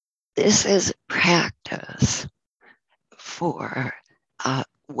this is practice for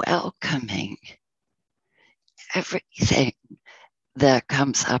welcoming everything that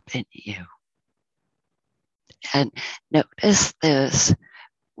comes up in you. And notice this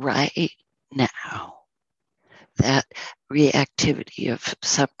right now. That reactivity of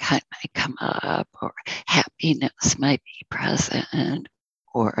some kind might come up, or happiness might be present,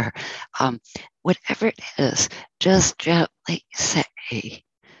 or whatever it is, just gently say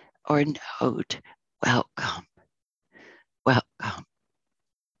or note, welcome, welcome,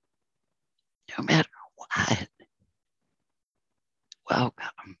 no matter what,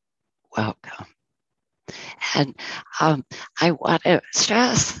 welcome, welcome. And I want to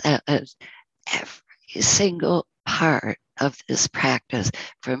stress that every single part of this practice,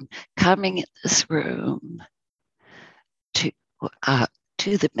 from coming in this room to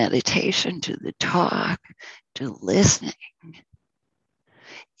the meditation, to the talk, to listening,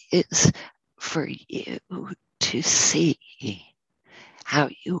 is for you to see how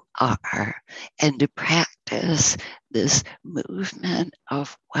you are and to practice this movement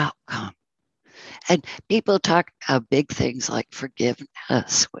of welcome. And people talk about big things like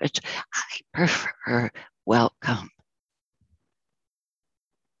forgiveness, which I prefer welcome.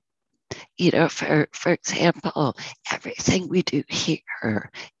 You know, for example, everything we do here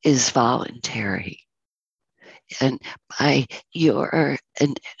is voluntary and by your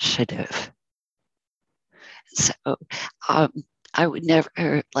initiative. So I would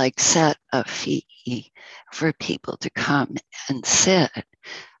never set a fee for people to come and sit.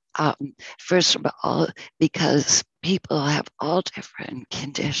 First of all, because people have all different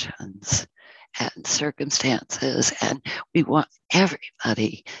conditions and circumstances, and we want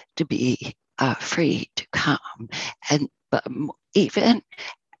everybody to be free to come. And but even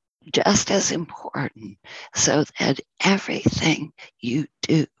just as important, so that everything you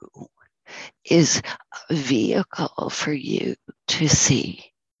do is a vehicle for you to see.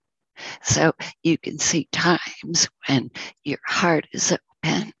 So you can see times when your heart is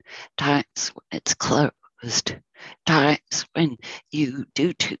open, times when it's closed, times when you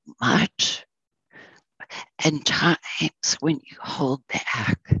do too much, and times when you hold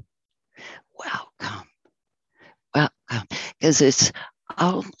back. Welcome, welcome, because it's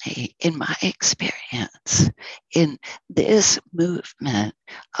only, in my experience, in this movement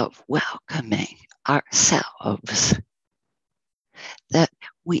of welcoming ourselves that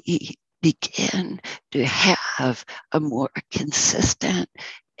we begin to have a more consistent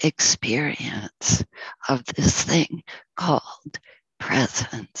experience of this thing called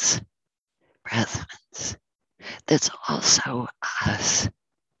presence. Presence. That's also us.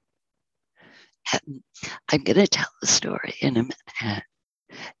 And I'm going to tell the story in a minute,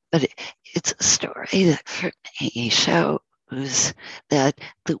 but it's a story that for me shows that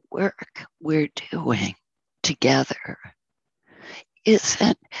the work we're doing together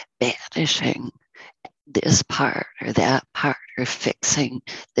isn't banishing this part or that part or fixing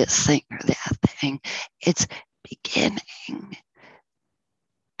this thing or that thing. It's beginning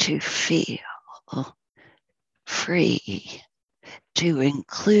to feel free to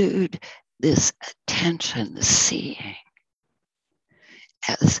include this attention, the seeing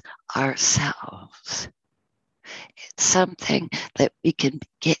as ourselves. It's something that we can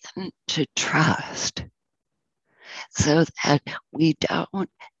begin to trust, so that we don't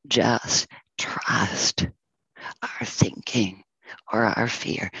just trust our thinking or our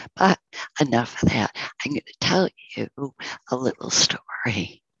fear. But enough of that. I'm going to tell you a little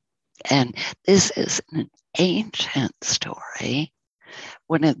story. And this is an ancient story,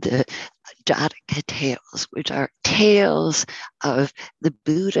 one of the Jataka tales, which are tales of the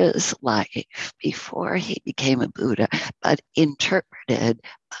Buddha's life before he became a Buddha, but interpreted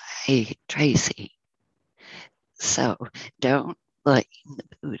by Tracy. So don't blame the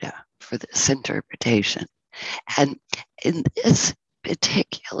Buddha for this interpretation. And in this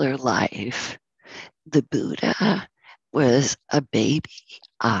particular life, the Buddha was a baby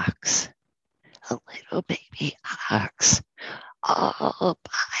ox, a little baby ox, all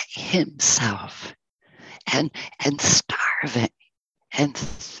by himself, and starving and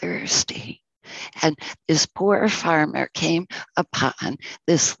thirsty. And this poor farmer came upon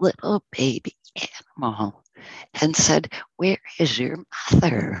this little baby animal and said, "Where is your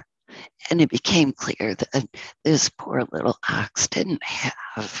mother?" And it became clear that this poor little ox didn't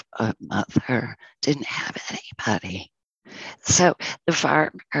have a mother, didn't have anybody. So the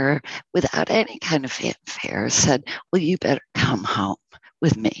farmer, without any kind of fanfare, said, "Well, you better come home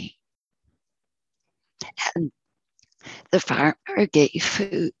with me." And the farmer gave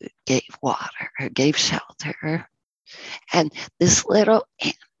food, gave water, gave shelter. And this little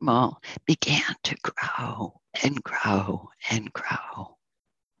animal began to grow and grow and grow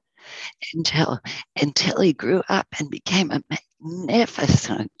until he grew up and became a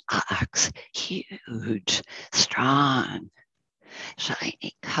magnificent ox, huge, strong,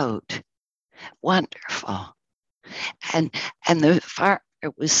 shiny coat, wonderful. And the farmer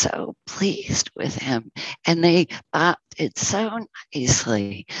was so pleased with him, and they bonded so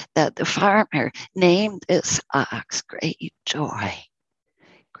nicely that the farmer named this ox Great Joy.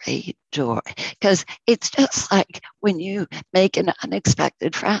 Great joy. Because it's just like when you make an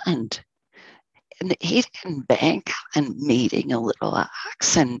unexpected friend. And he didn't bank on meeting a little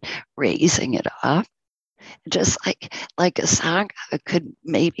ox and raising it up. Just like a song could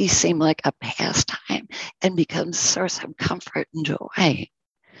maybe seem like a pastime and become a source of comfort and joy.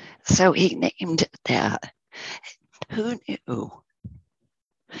 So he named it that. Who knew?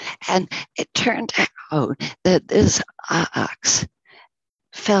 And it turned out that this ox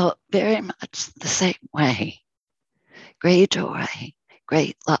felt very much the same way. Great joy,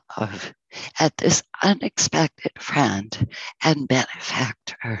 great love at this unexpected friend and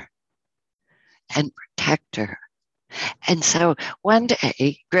benefactor and protector. And so one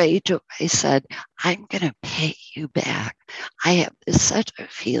day, Greyjoy said, I'm going to pay you back. I have such a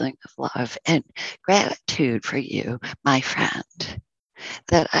feeling of love and gratitude for you, my friend,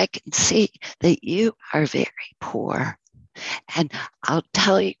 that I can see that you are very poor. And I'll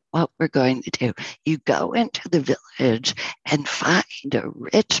tell you what we're going to do. You go into the village and find a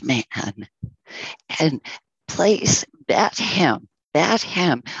rich man and bet him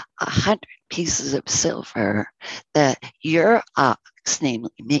 100 pieces of silver that your ox,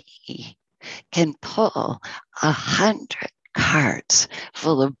 namely me, can pull 100 carts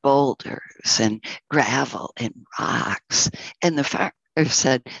full of boulders and gravel and rocks. And the farmer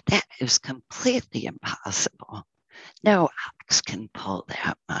said, that is completely impossible. No ox can pull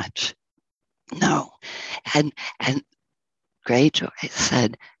that much. No. And Greyjoy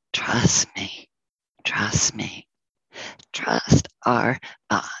said, trust me, trust me. Trust our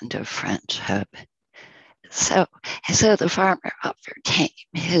bond of friendship. So the farmer overcame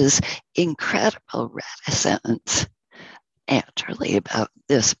his incredible reticence naturally about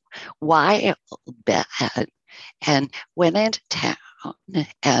this wild bet and went into town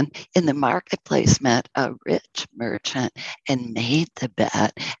and in the marketplace met a rich merchant and made the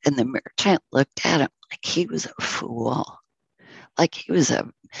bet. And the merchant looked at him like he was a fool, like he was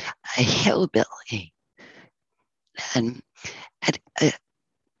a hillbilly. And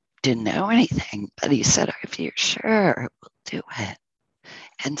didn't know anything, but he said, if you're sure, we'll do it.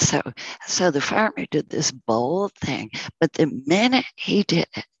 And so the farmer did this bold thing, but the minute he did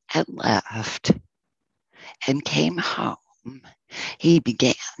it and left and came home, he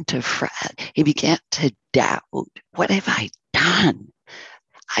began to fret. He began to doubt, what have I done?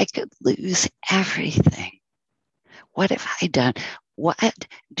 I could lose everything. What have I done? What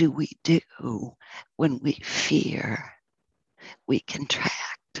do we do when we fear? We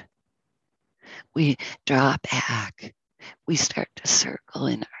contract. We draw back. We start to circle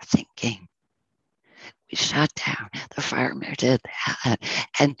in our thinking. We shut down. The farmer did that.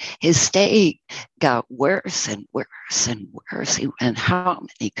 And his state got worse and worse and worse. He went home and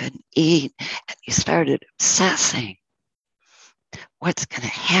he couldn't eat. And he started obsessing. What's going to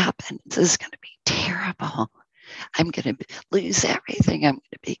happen? This is going to be terrible. I'm going to lose everything. I'm going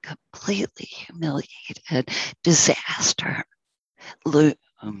to be completely humiliated. Disaster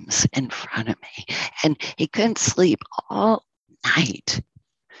looms in front of me. And he couldn't sleep all night.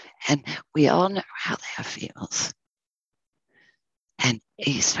 And we all know how that feels. And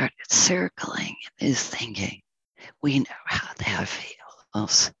he started circling in his thinking. We know how that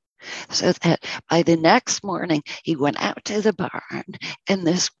feels. So that by the next morning, he went out to the barn, and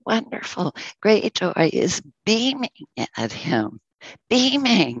this wonderful Greyjoy is beaming at him,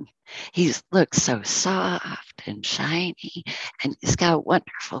 beaming. He looks so soft and shiny, and he's got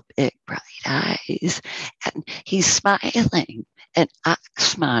wonderful big bright eyes, and he's smiling, an ox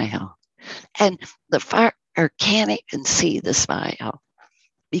smile. And the farmer can't even see the smile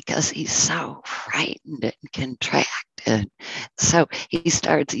because he's so frightened and contracted. So he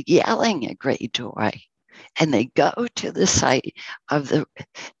starts yelling at Greyjoy, and they go to the site of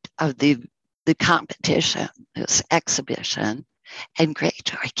the competition, this exhibition, and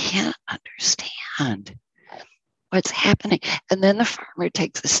Greyjoy can't understand what's happening. And then the farmer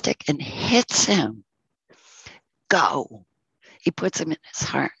takes a stick and hits him. Go. He puts him in his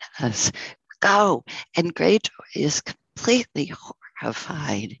harness. Go. And Greyjoy is completely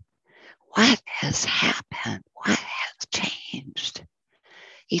horrified. What has happened? What has changed?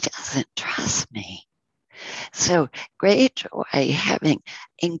 He doesn't trust me. So Greyjoy, having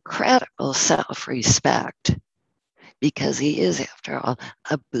incredible self-respect, because he is, after all,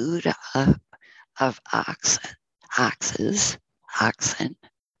 a Buddha of oxen,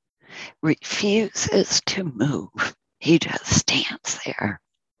 refuses to move. He just stands there.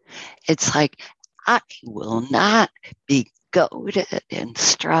 It's like, I will not be goaded and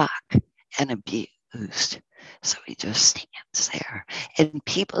struck and abused. So he just stands there, and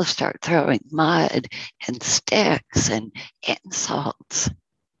people start throwing mud and sticks and insults,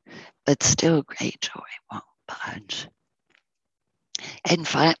 but still Greyjoy won't budge. And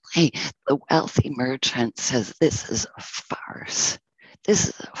finally, the wealthy merchant says, "This is a farce. This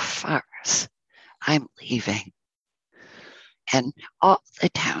is a farce. I'm leaving." And all the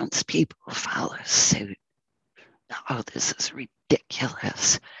townspeople follow suit. "Oh, this is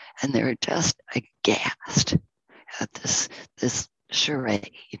ridiculous." And they're just aghast at this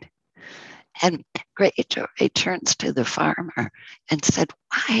charade. And Greyjoy turns to the farmer and said,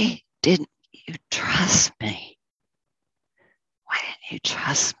 "Why didn't you trust me? Why didn't you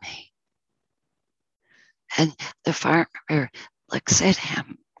trust me?" And the farmer looks at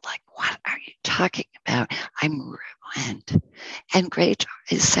him like, "What are you talking about? I'm ruined." And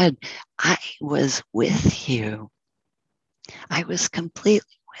Greyjoy said, "I was with you. I was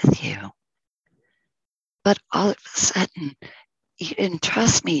completely with you. But all of a sudden, you didn't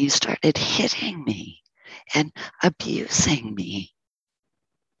trust me. You started hitting me and abusing me.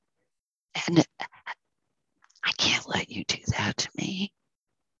 And I can't let you do that to me."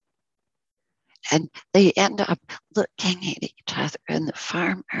 And they end up looking at each other, and the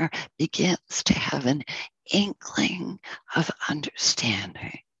farmer begins to have an inkling of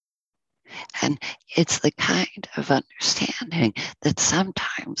understanding. And it's the kind of understanding that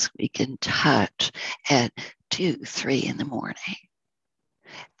sometimes we can touch at 2, 3 in the morning.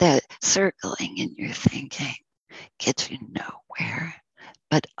 That circling in your thinking gets you nowhere,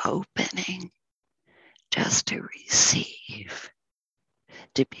 but opening just to receive,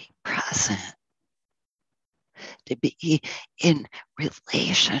 to be present, to be in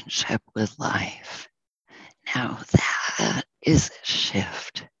relationship with life. Now that is a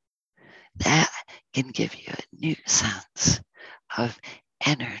shift. That can give you a new sense of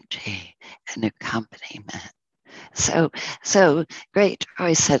energy and accompaniment. So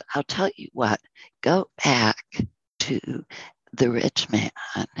Greyjoy said, "I'll tell you what, go back to the rich man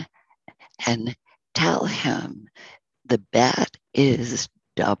and tell him the bet is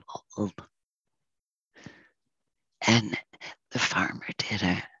doubled." And the farmer did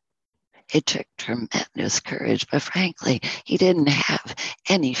it. It took tremendous courage, but frankly, he didn't have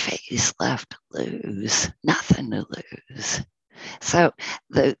any face left to lose, nothing to lose. So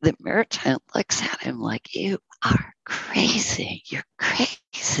the merchant looks at him like, "You are crazy. You're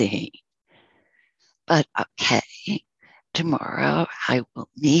crazy. But okay, tomorrow I will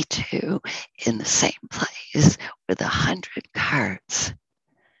meet you in the same place with 100 carts,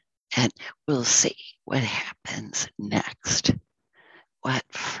 and we'll see what happens next." What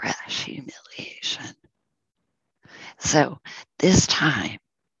fresh humiliation. So this time,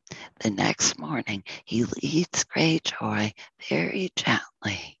 the next morning, he leads Greyjoy very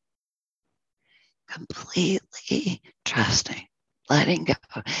gently, completely trusting, letting go,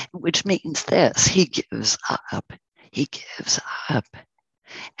 which means this: he gives up. He gives up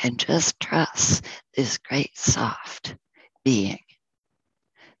and just trusts this great soft being,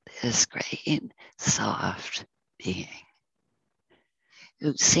 this great soft being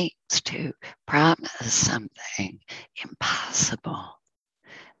who seems to promise something impossible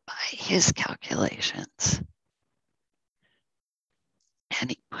by his calculations. And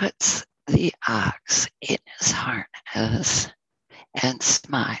he puts the ox in his harness and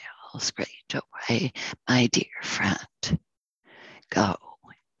smiles. "Greyjoy, my dear friend, go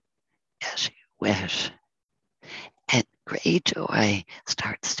as you wish." And Greyjoy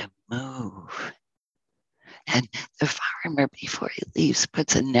starts to move. And the farmer, before he leaves,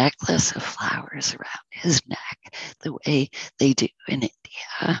 puts a necklace of flowers around his neck, the way they do in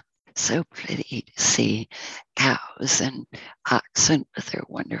India. So pretty to see cows and oxen with their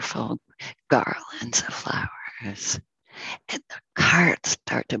wonderful garlands of flowers. And the carts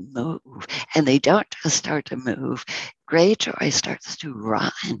start to move, and they don't just start to move. Greyjoy starts to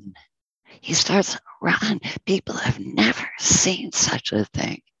run. He starts to run. People have never seen such a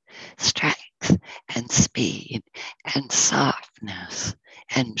thing. Strength and speed and softness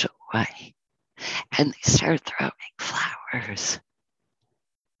and joy. And they start throwing flowers.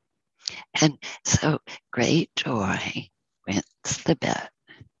 And so Greyjoy wins the bet,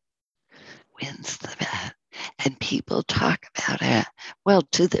 wins the bet. And people talk about it, well,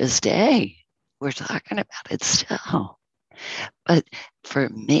 to this day. we're talking about it still. But for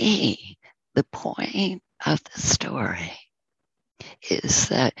me, the point of the story is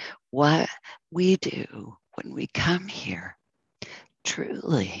that what we do when we come here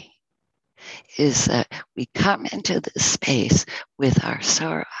truly is that we come into this space with our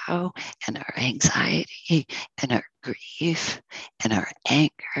sorrow and our anxiety and our grief and our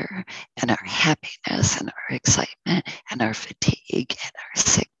anger and our happiness and our excitement and our fatigue and our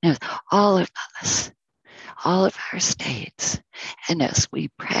sickness, all of us, all of our states. And as we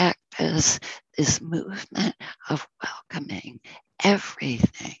practice this movement of welcoming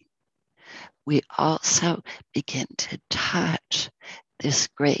everything, we also begin to touch this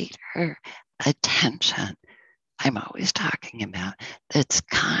greater attention I'm always talking about that's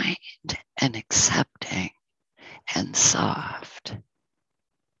kind and accepting and soft.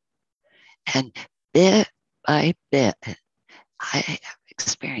 And bit by bit, I have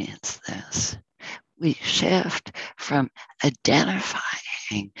experienced this. We shift from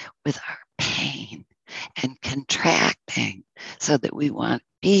identifying with our pain and contracting so that we want to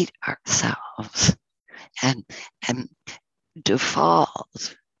beat ourselves and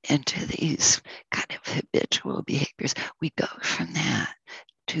default into these kind of habitual behaviors. We go from that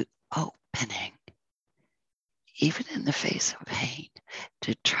to opening, even in the face of pain,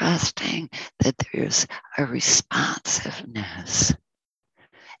 to trusting that there's a responsiveness,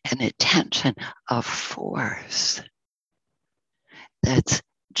 an attention of force that's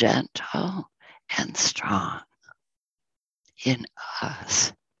gentle and strong in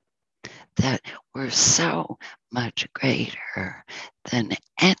us, that we're so much greater than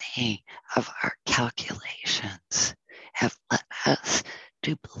any of our calculations have led us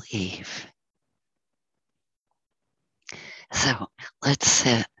to believe. So let's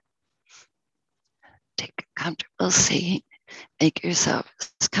sit, take a comfortable seat, make yourself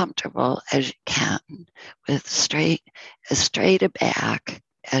as comfortable as you can with as straight a back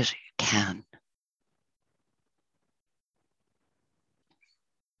as you can.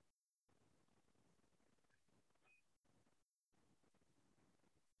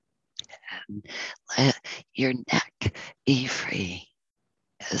 And let your neck be free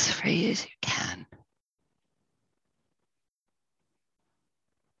as you can.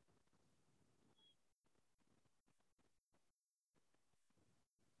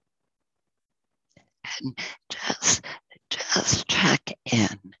 And just check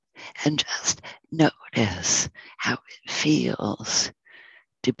in and just notice how it feels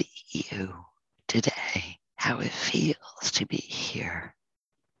to be you today, how it feels to be here.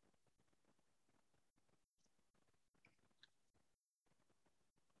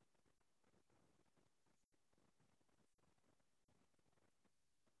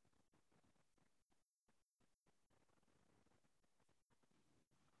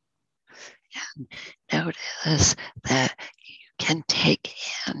 And notice that you can take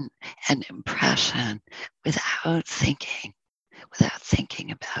in an impression without thinking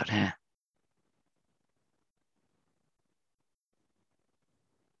about it.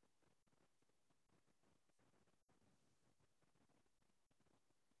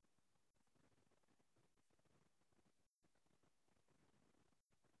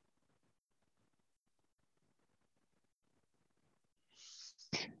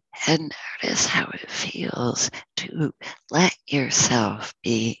 And notice how it feels to let yourself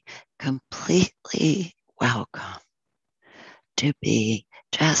be completely welcome, to be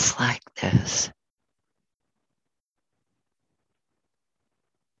just like this.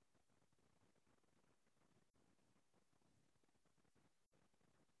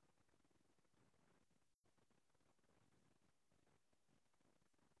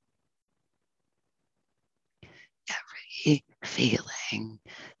 Every feeling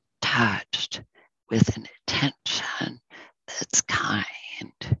touched with an attention that's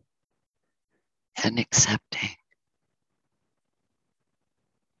kind and accepting.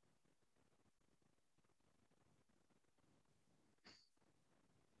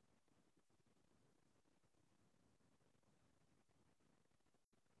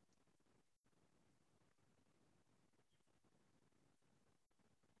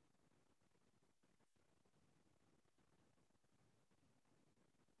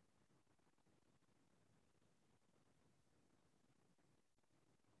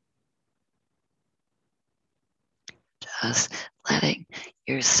 Just letting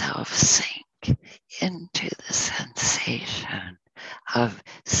yourself sink into the sensation of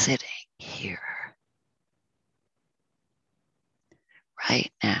sitting here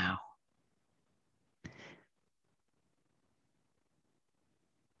right now.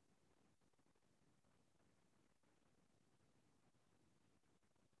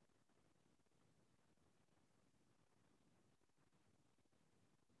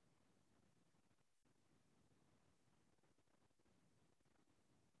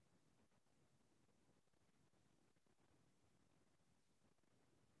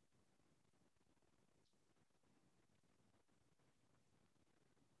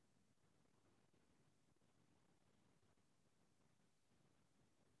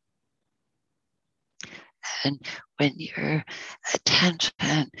 And when your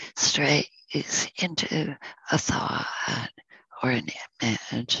attention strays into a thought or an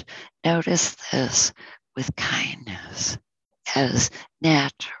image, notice this with kindness as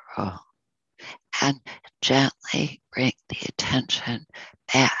natural and gently bring the attention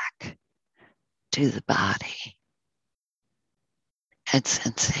back to the body and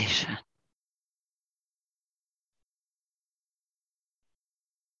sensation.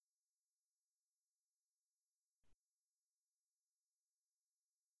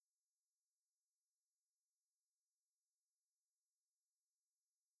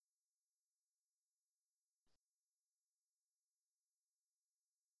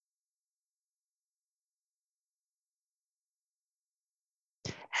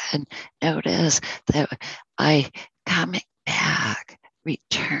 And notice that by coming back,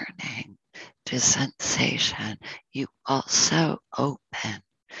 returning to sensation, you also open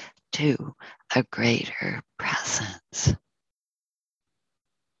to a greater presence,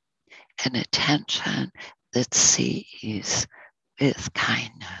 an attention that sees with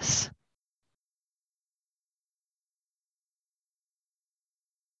kindness.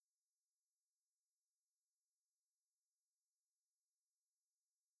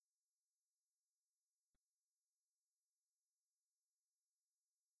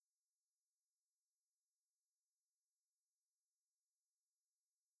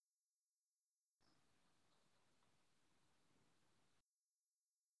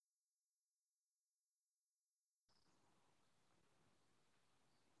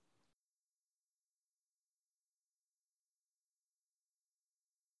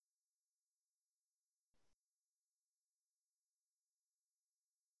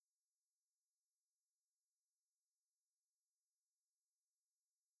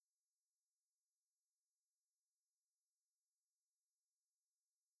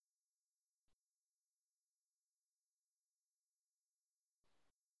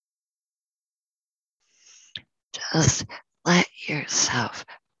 Just let yourself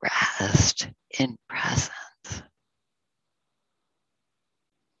rest in presence.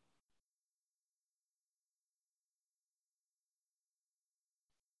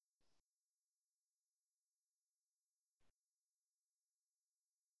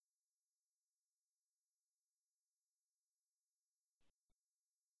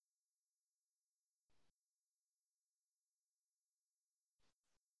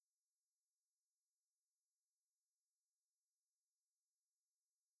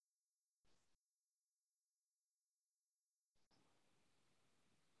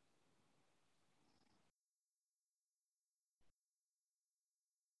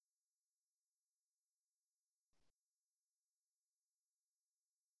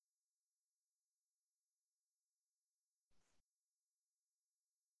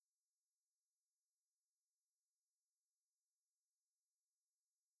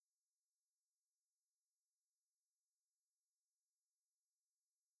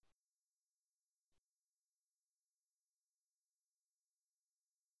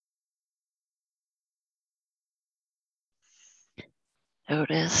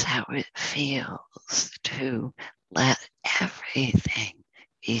 Notice how it feels to let everything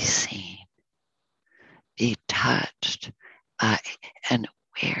be seen, be touched by an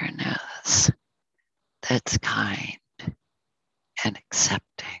awareness that's kind and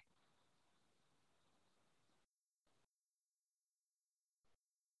accepting.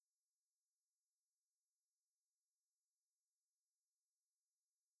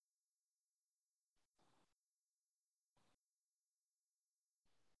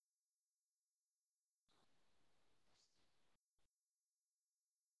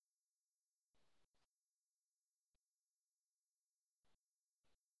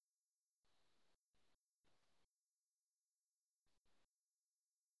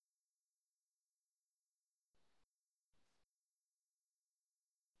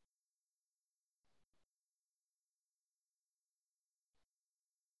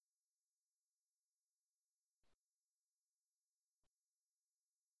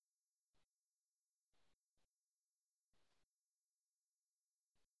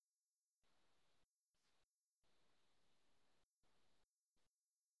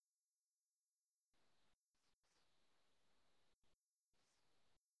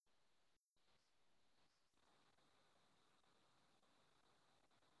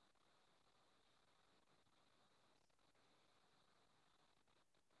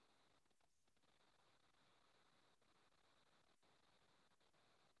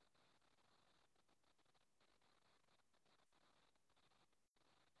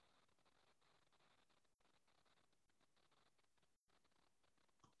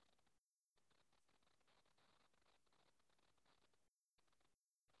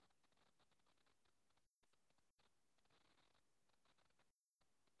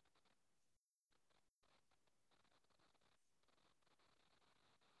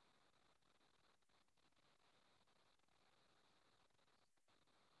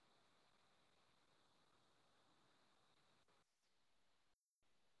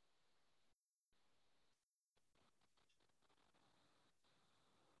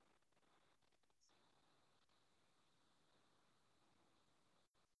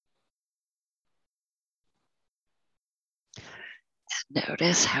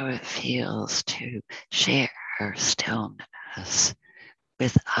 Notice how it feels to share stillness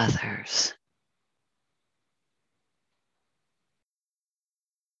with others.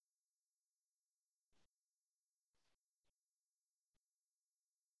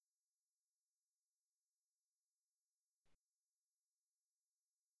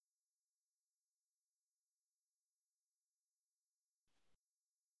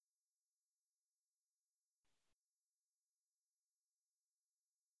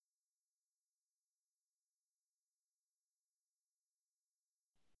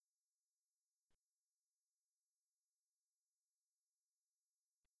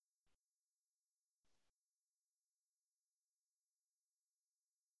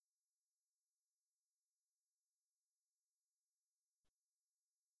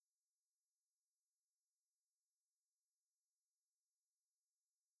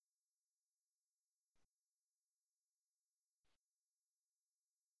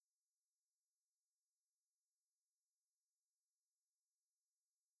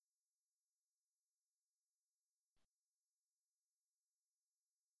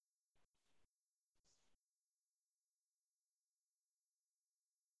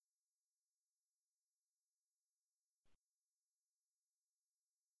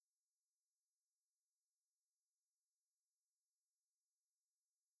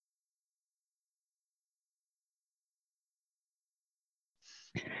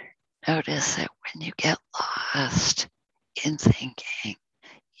 Notice that when you get lost in thinking,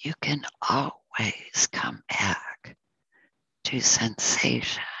 you can always come back to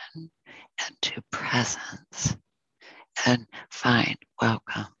sensation and to presence and find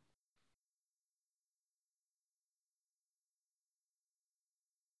welcome.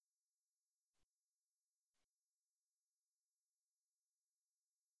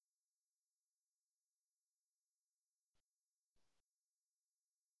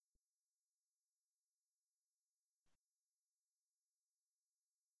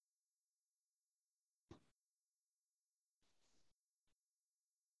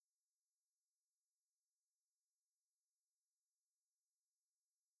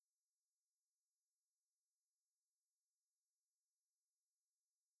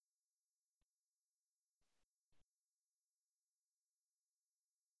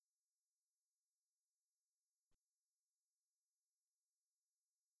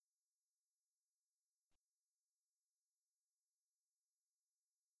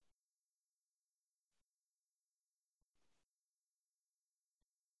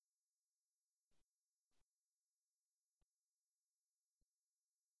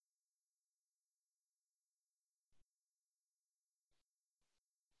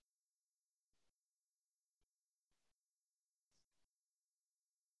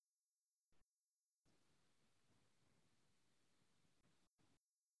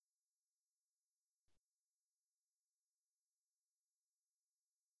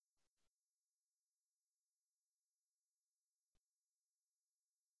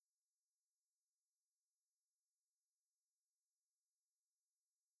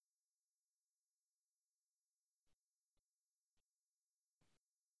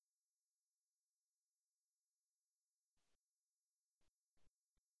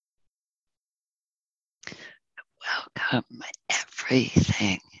 Welcome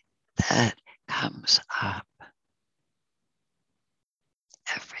everything that comes up,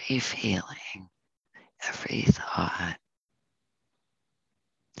 every feeling, every thought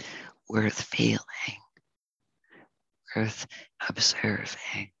worth feeling, worth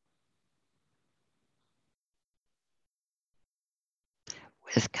observing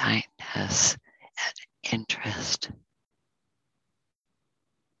with kindness and interest.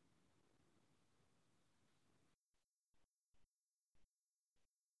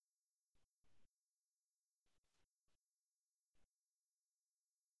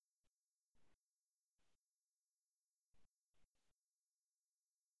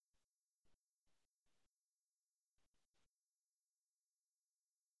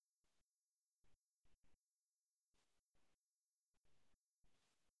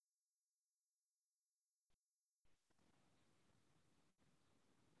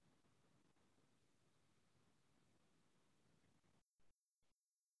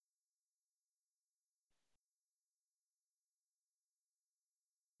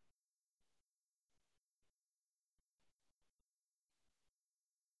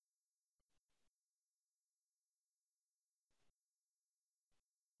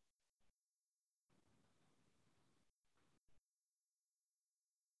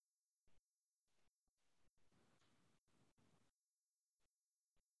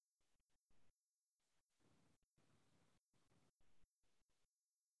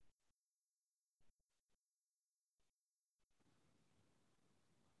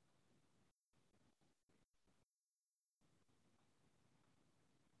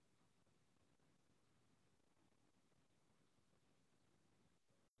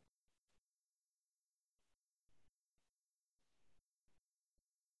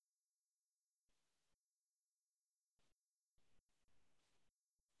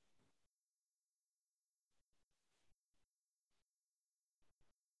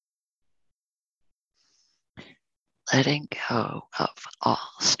 letting go of all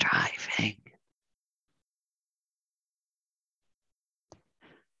striving.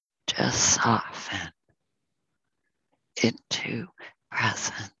 Just soften into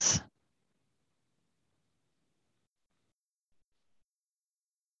presence.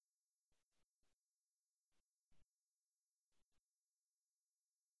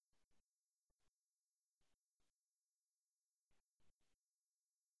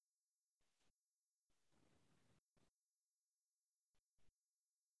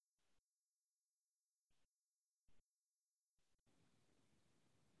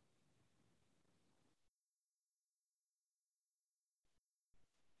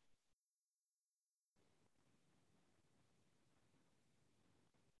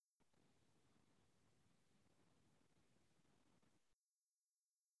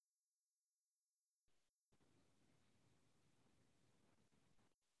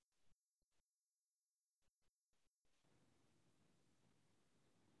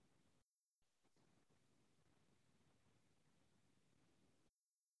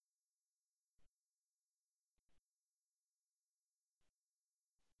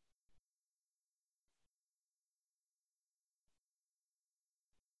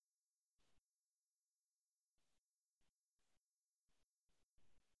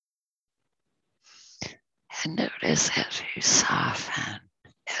 And notice as you soften,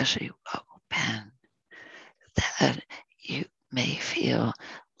 as you open, that you may feel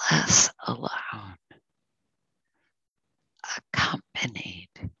less alone, accompanied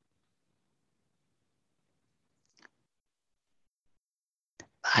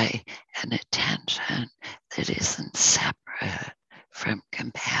by an attention that isn't separate from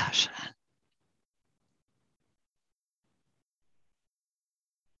compassion.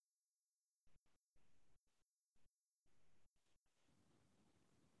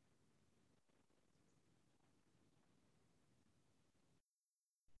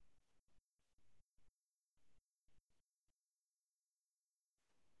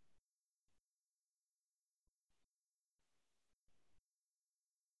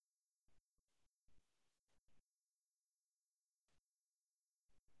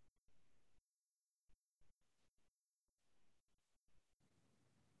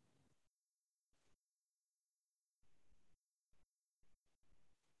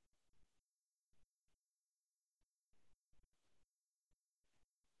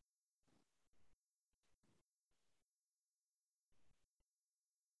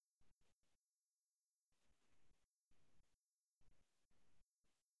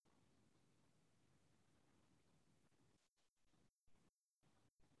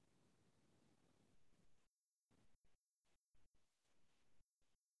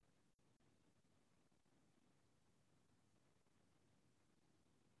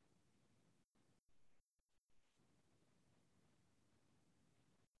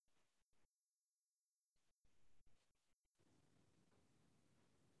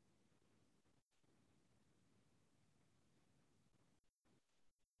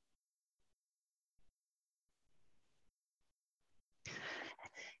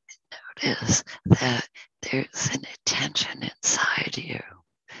 Notice that there's an attention inside you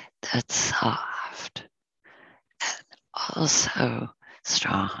that's soft and also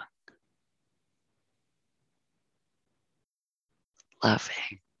strong,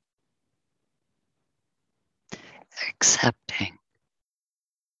 loving, accepting.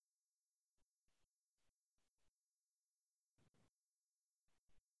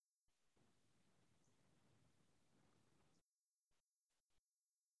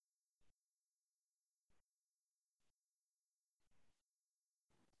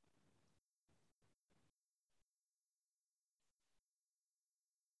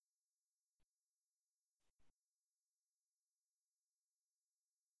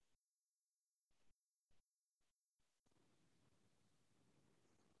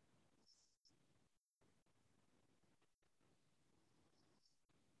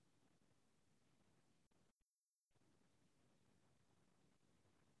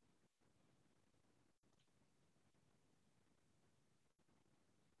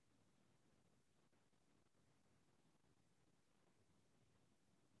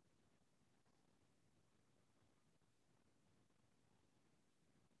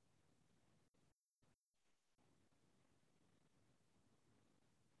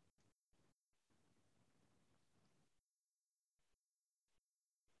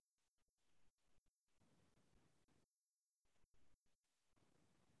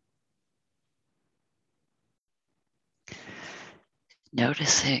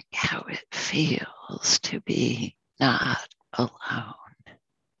 Noticing how it feels to be not alone.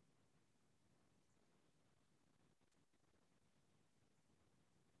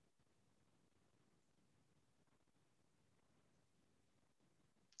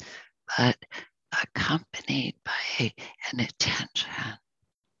 but accompanied by an attention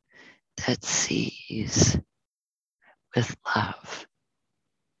that sees with love,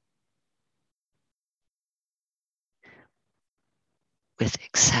 with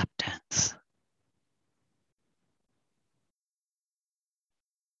acceptance.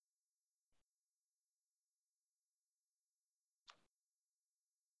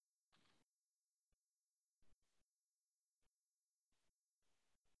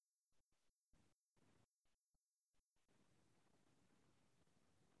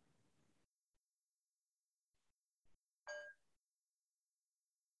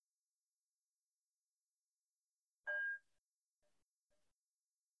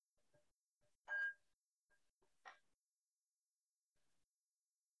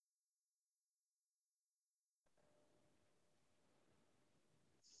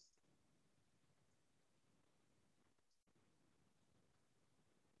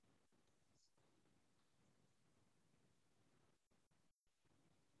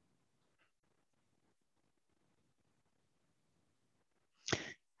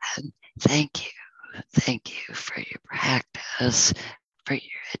 And thank you. Thank you for your practice, for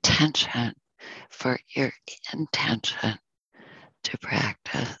your attention, for your intention to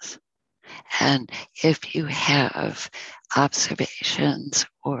practice. And if you have observations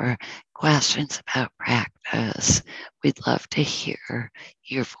or questions about practice, we'd love to hear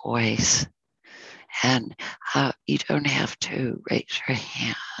your voice. And you don't have to raise your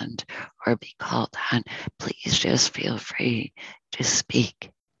hand or be called on. Please just feel free to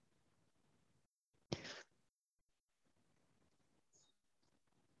speak.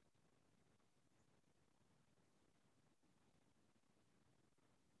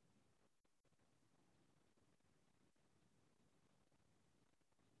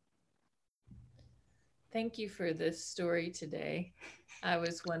 Thank you for this story today. I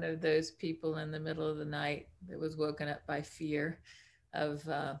was one of those people in the middle of the night that was woken up by fear of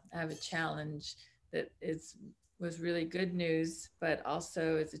I have a challenge that is was really good news, but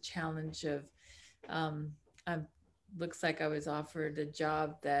also is a challenge of I looks like I was offered a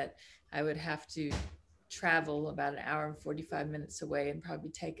job that I would have to travel about an hour and 45 minutes away and probably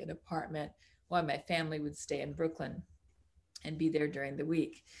take an apartment while my family would stay in Brooklyn and be there during the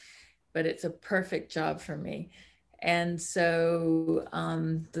week. But it's a perfect job for me. And so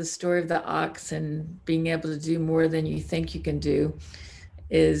the story of the ox and being able to do more than you think you can do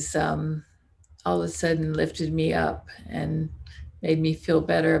is all of a sudden lifted me up and made me feel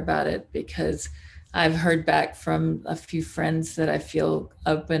better about it, because I've heard back from a few friends that I feel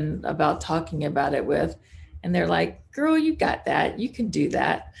open about talking about it with. And they're like, girl, you got that. You can do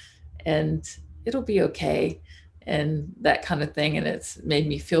that. And it'll be okay. And that kind of thing. And it's made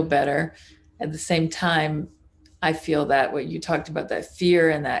me feel better. At the same time, I feel that what you talked about, that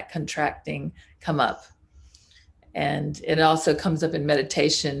fear and that contracting, come up. And it also comes up in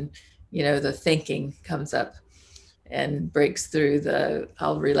meditation. The thinking comes up and breaks through the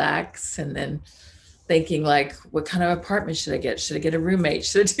I'll relax, and then thinking like, what kind of apartment should I get? Should I get a roommate?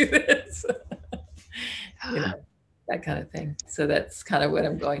 Should I do this? you Uh, know, that kind of thing. So that's kind of what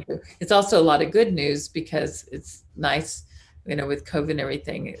I'm going through. It's also a lot of good news because it's nice, with COVID and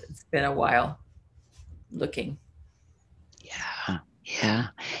everything. It's been a while looking. yeah, yeah.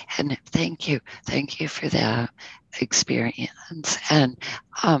 And thank you for that experience.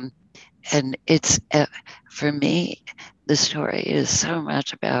 Um, and it's for me, the story is so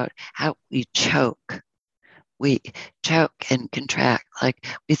much about how we choke and contract. Like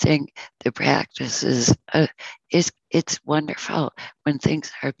we think the practice is it's wonderful when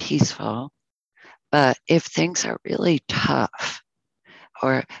things are peaceful, but if things are really tough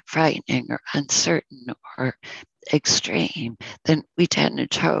or frightening or uncertain or extreme, then we tend to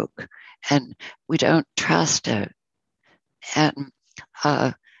choke and we don't trust it. And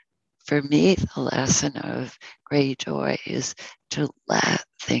uh, for me, the lesson of great joy is to let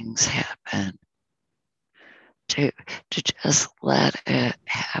things happen, to to just let it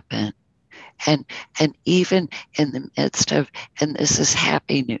happen. And and even in the midst of, and this is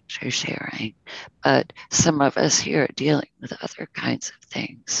happy news sharing, but some of us here are dealing with other kinds of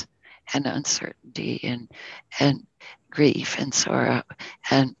things and uncertainty and grief and sorrow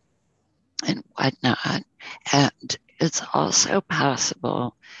and and whatnot. And it's also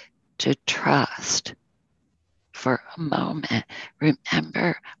possible to trust for a moment.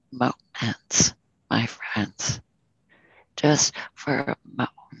 Remember moments, my friends, just for a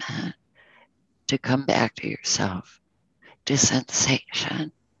moment to come back to yourself, to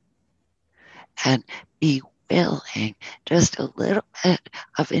sensation, and be willing, just a little bit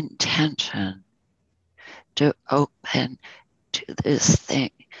of intention to open to this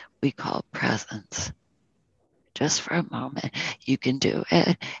thing we call presence. Just for a moment. You can do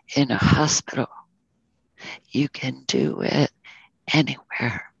it in a hospital. You can do it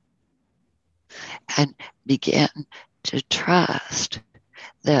anywhere. And begin to trust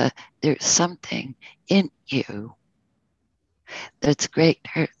that there's something in you that's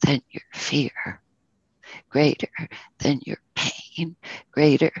greater than your fear, greater than your pain,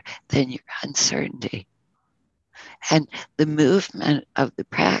 greater than your uncertainty. And the movement of the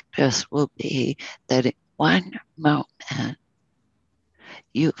practice will be that in one moment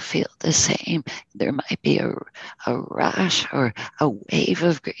you feel the same. There might be a rush or a wave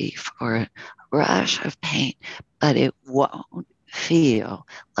of grief or a rush of pain, but it won't feel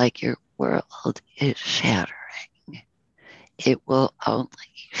like your world is shattering. It will only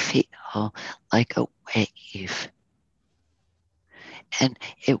feel like a wave. And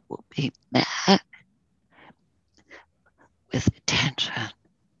it will be met with attention,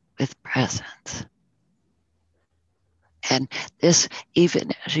 with presence. And this,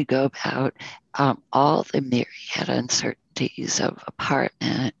 even as you go about all the myriad uncertainties of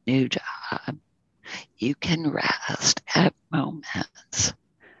apartment, new job, you can rest at moments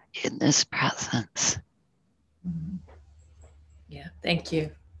in this presence. Yeah, thank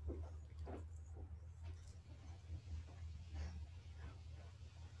you.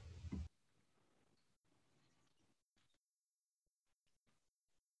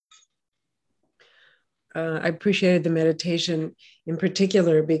 I appreciated the meditation in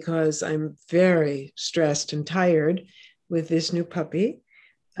particular because I'm very stressed and tired with this new puppy.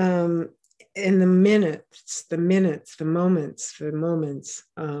 In the moments.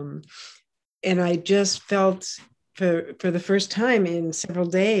 And I just felt for the first time in several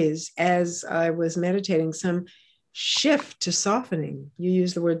days as I was meditating, some shift to softening. You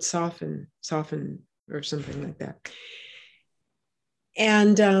use the word soften, or something like that.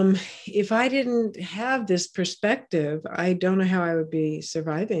 And if I didn't have this perspective, I don't know how I would be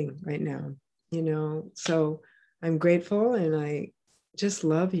surviving right now, So I'm grateful and I just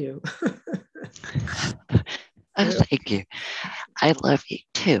love you. Thank you. I love you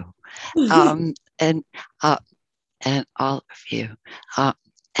too. And all of you.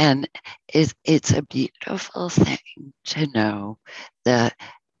 And it's a beautiful thing to know that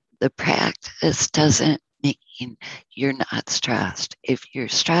the practice doesn't mean you're not stressed. If you're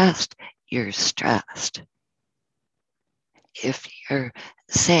stressed, you're stressed. If you're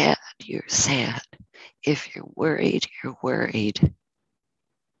sad, you're sad. If you're worried, you're worried.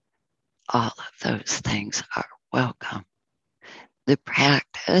 All of those things are welcome. The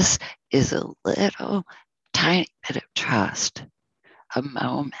practice is a little tiny bit of trust, a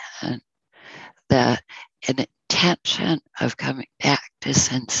moment that an intention of coming back to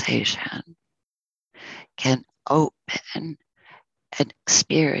sensation can open an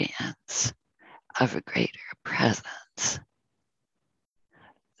experience of a greater presence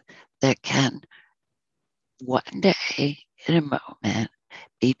that can one day in a moment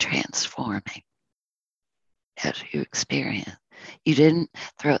be transforming as you experience. You didn't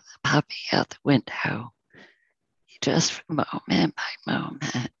throw the puppy out the window. You just moment by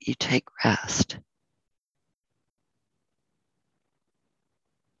moment, you take rest.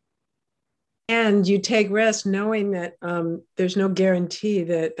 And you take rest knowing that there's no guarantee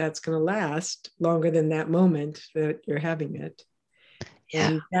that that's going to last longer than that moment that you're having it. Yeah.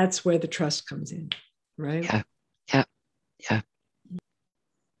 And that's where the trust comes in, right? Yeah, yeah, yeah.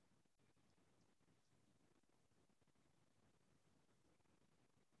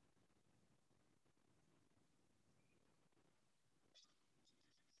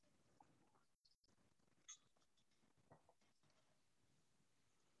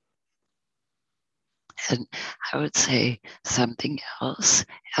 And I would say something else.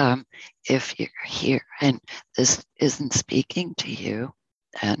 If you're here and this isn't speaking to you,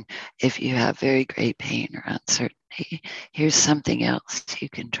 and if you have very great pain or uncertainty, here's something else you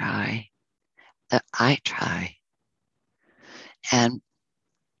can try that I try. And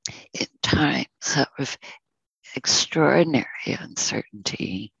in times of extraordinary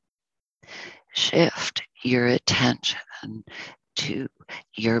uncertainty, shift your attention to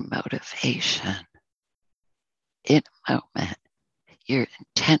your motivation in a moment, your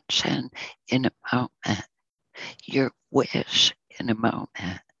intention in a moment, your wish in a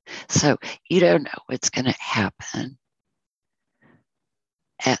moment. So you don't know what's going to happen.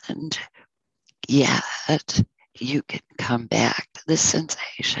 And yet you can come back to the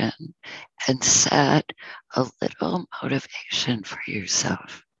sensation and set a little motivation for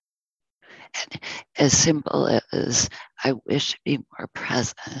yourself. And as simple as, I wish to be more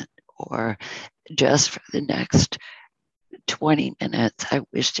present, or just for the next 20 minutes, I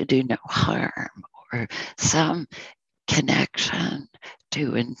wish to do no harm, or some connection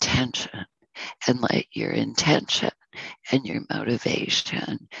to intention, and let your intention and your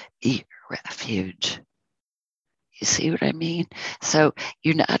motivation be your refuge. You see what I mean? So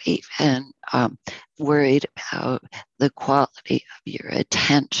you're not even worried about the quality of your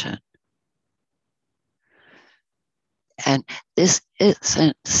attention. And this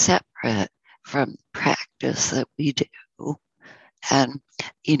isn't separate from the practice that we do. And,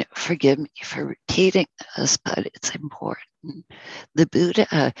 forgive me for repeating this, but it's important. The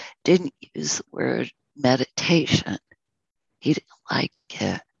Buddha didn't use the word meditation. He didn't like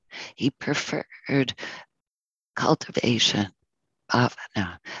it. He preferred cultivation,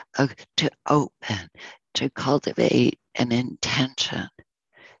 bhavana, to open, to cultivate an intention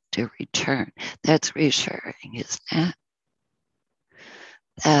to return. That's reassuring, isn't it?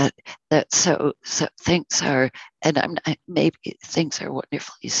 So things are, and maybe things are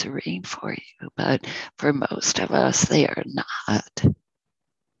wonderfully serene for you, but for most of us, they are not.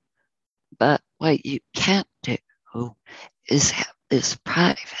 But what you can do is have this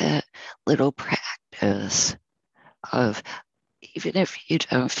private little practice of, even if you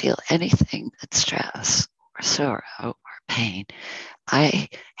don't feel anything but stress or sorrow or pain, I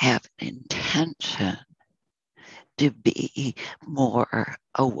have an intention to be more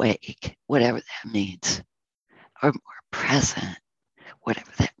awake, whatever that means, or more present, whatever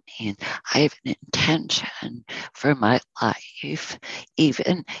that means. I have an intention for my life,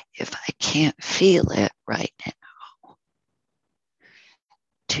 even if I can't feel it right now,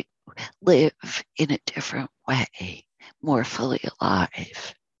 to live in a different way, more fully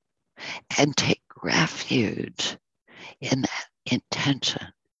alive, and take refuge in that intention.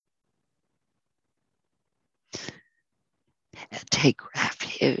 And take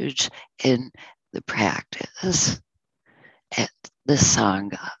refuge in the practice and the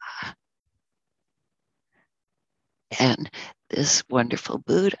Sangha. And this wonderful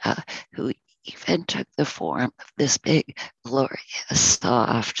Buddha, who even took the form of this big, glorious,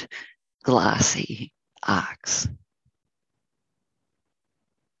 soft, glossy ox.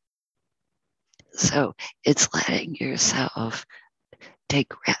 So it's letting yourself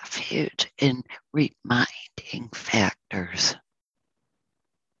take refuge in reminding factors.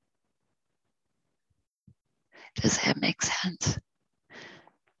 Does that make sense?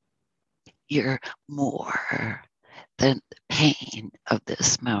 You're more than the pain of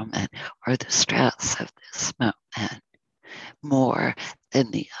this moment or the stress of this moment, more than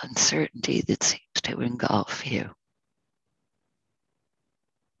the uncertainty that seems to engulf you.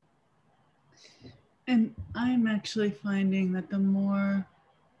 And I'm actually finding that the more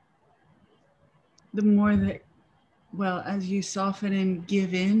that, well, as you soften and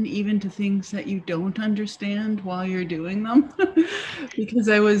give in, even to things that you don't understand while you're doing them, because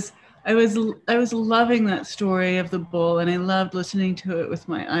I was loving that story of the bull, and I loved listening to it with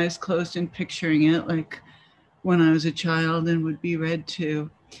my eyes closed and picturing it like when I was a child and would be read to.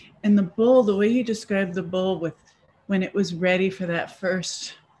 And the bull, the way you described the bull with when it was ready for that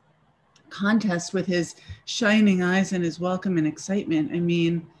first contest with his shining eyes and his welcome and excitement. I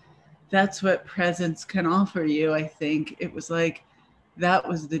mean, that's what presence can offer you. I think it was like, that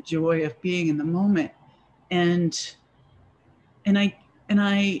was the joy of being in the moment. And I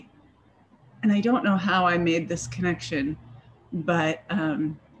don't know how I made this connection, but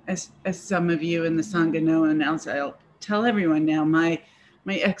as some of you in the Sangha know, and I'll tell everyone now, my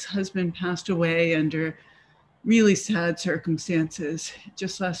ex-husband passed away under really sad circumstances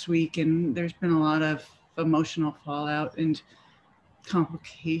just last week, and there's been a lot of emotional fallout and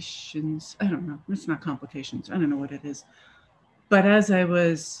complications. I don't know. It's not complications. I don't know what it is. But as I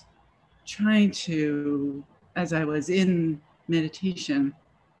was in meditation,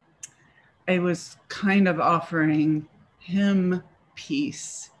 I was kind of offering him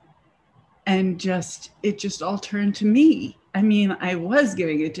peace, and it just all turned to me. I mean, I was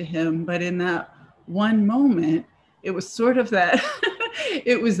giving it to him, but in that one moment, it was sort of that,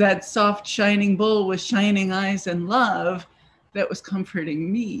 it was that soft, shining bull with shining eyes and love that was comforting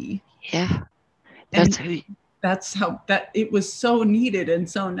me. Yeah, that's how that it was so needed and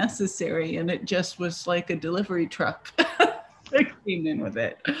so necessary. And it just was like a delivery truck that came in with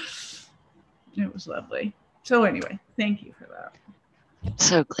it. It was lovely. So anyway, thank you for that. I'm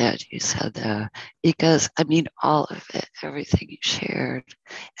so glad you said that, because I mean, all of it, everything you shared.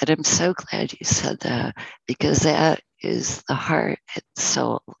 And I'm so glad you said that, because that is the heart and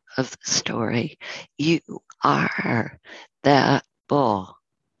soul of the story. You are that bull.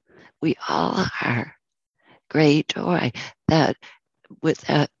 We all are. Great joy, that with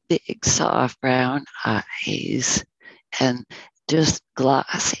that big, soft brown eyes and just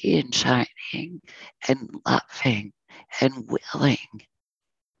glossy and shining and loving and willing.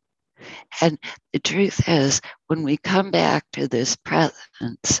 And the truth is, when we come back to this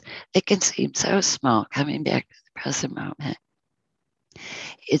presence, it can seem so small coming back to the present moment.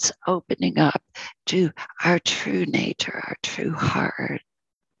 It's opening up to our true nature, our true heart,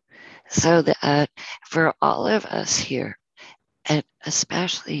 so that for all of us here, and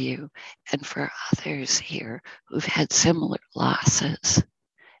especially you, and for others here who've had similar losses,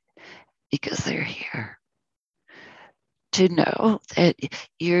 because they're here, to know that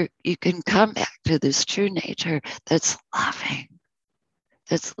you can come back to this true nature that's loving,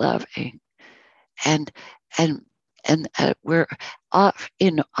 and and we're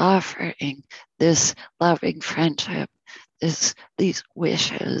in offering this loving friendship, these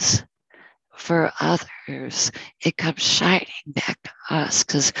wishes for others. It comes shining back to us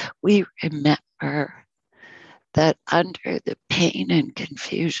because we remember that under the pain and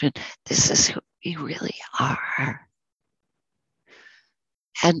confusion, this is who we really are.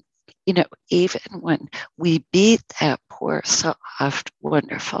 And, even when we beat that poor, soft,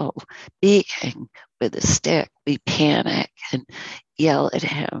 wonderful being with a stick, we panic and yell at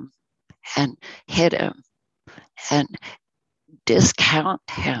him and hit him and discount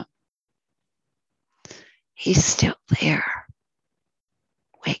him. He's still there,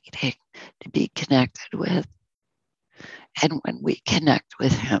 waiting to be connected with. And when we connect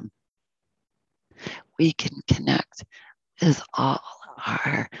with him, we can connect with all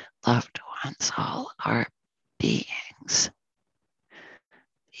our loved ones, all our beings,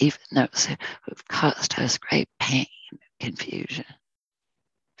 even those who've caused us great pain and confusion.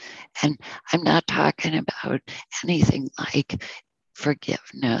 And I'm not talking about anything like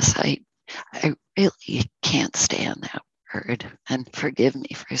forgiveness. I really can't stand that word. And forgive me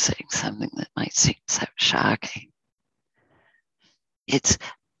for saying something that might seem so shocking.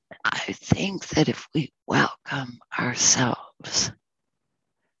 I think that if we welcome ourselves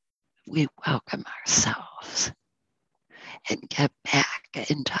and get back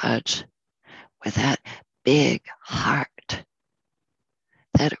in touch with that big heart,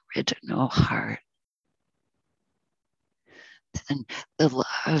 that original heart, then the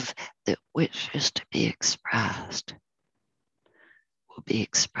love that wishes to be expressed will be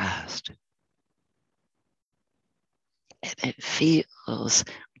expressed. And it feels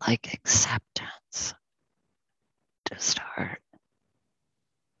like acceptance to start.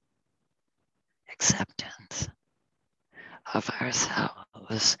 Acceptance of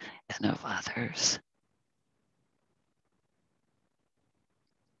ourselves and of others.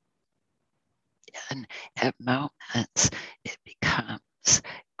 And at moments, it becomes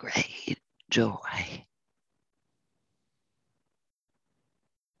great joy.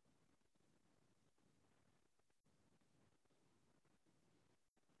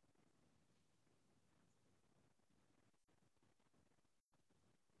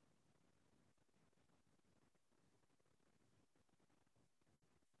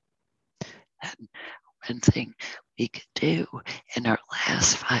 And one thing we could do in our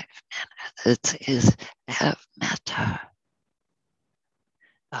last 5 minutes is have metta.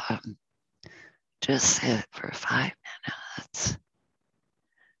 Just sit for 5 minutes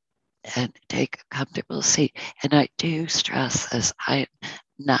and take a comfortable seat. And I do stress this, I'm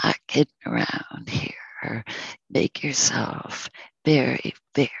not kidding around here. Make yourself very,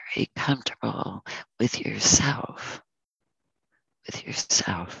 very comfortable with yourself.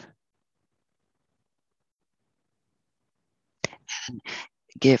 And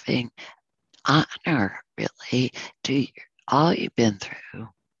giving honor, really, to all you've been through,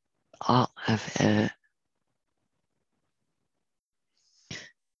 all of it.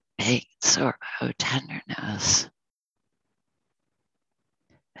 Pain, sorrow, tenderness.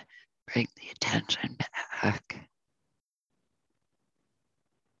 Bring the attention back.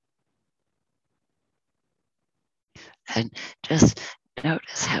 And just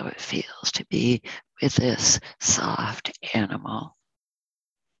notice how it feels to be with this soft animal.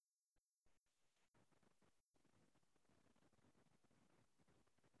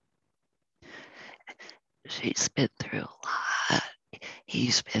 She's been through a lot.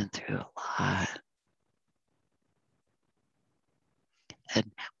 He's been through a lot.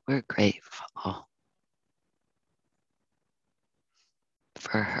 And we're grateful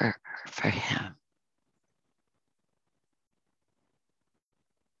for her, for him,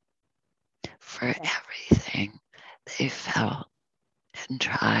 for everything they felt and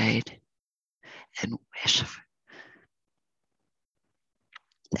tried and wished for.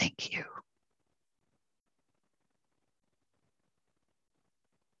 Thank you.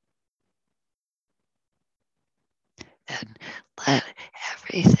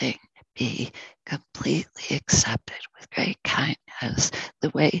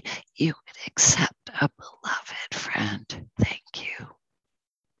 way you would accept a beloved friend. Thank you.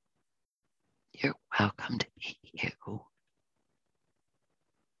 You're welcome to be you.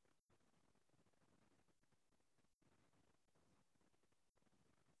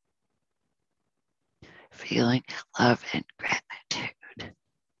 Feeling love and gratitude.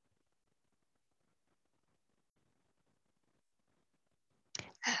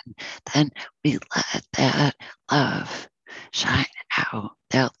 And then we let that love shine out,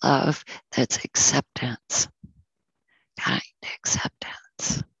 that love that's acceptance, kind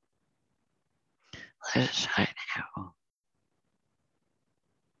acceptance. Let it shine out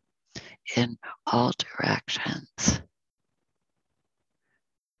in all directions,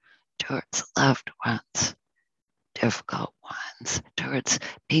 towards loved ones, difficult ones, towards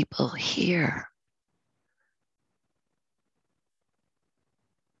people here.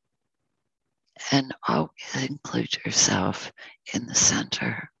 And always include yourself in the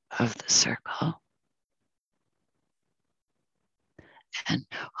center of the circle. And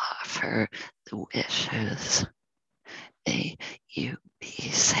offer the wishes. May you be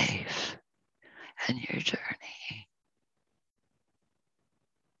safe in your journey.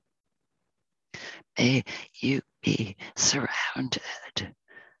 May you be surrounded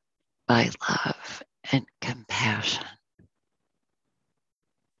by love and compassion.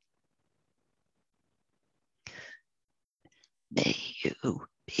 May you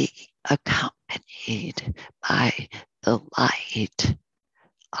be accompanied by the light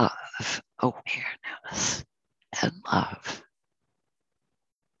of awareness and love.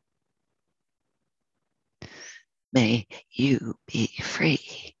 May you be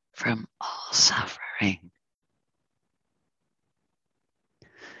free from all suffering.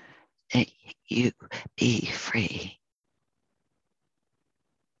 May you be free.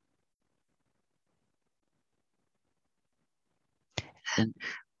 And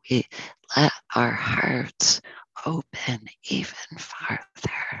we let our hearts open even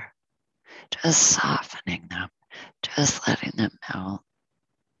farther, just softening them, just letting them melt.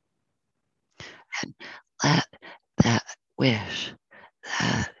 And let that wish,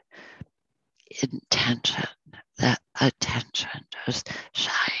 that intention, that attention just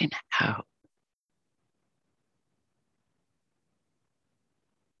shine out.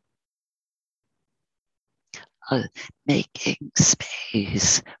 Making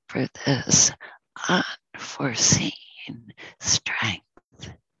space for this unforeseen strength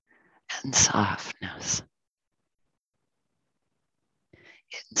and softness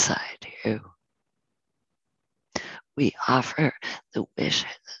inside you. We offer the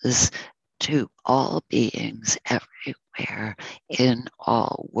wishes to all beings everywhere in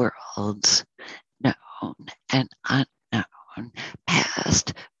all worlds, known and unknown,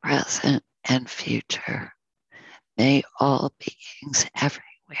 past, present, and future. May all beings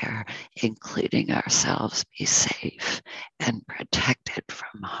everywhere, including ourselves, be safe and protected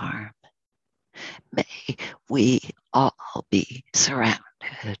from harm. May we all be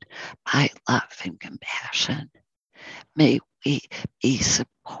surrounded by love and compassion. May we be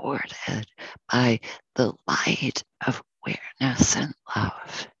supported by the light of awareness and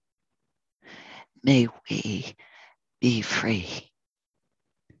love. May we be free,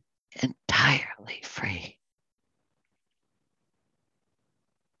 entirely free.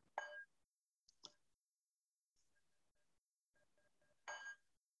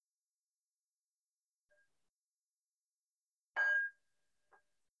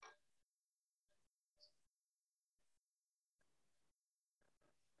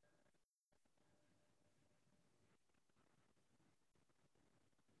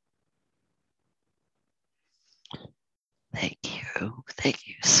 Thank you. Thank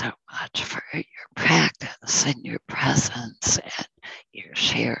you so much for your practice and your presence and your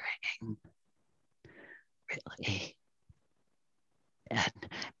sharing. Really. And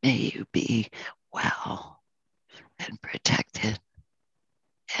may you be well and protected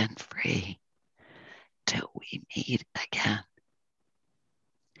and free till we meet again.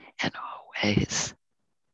 And always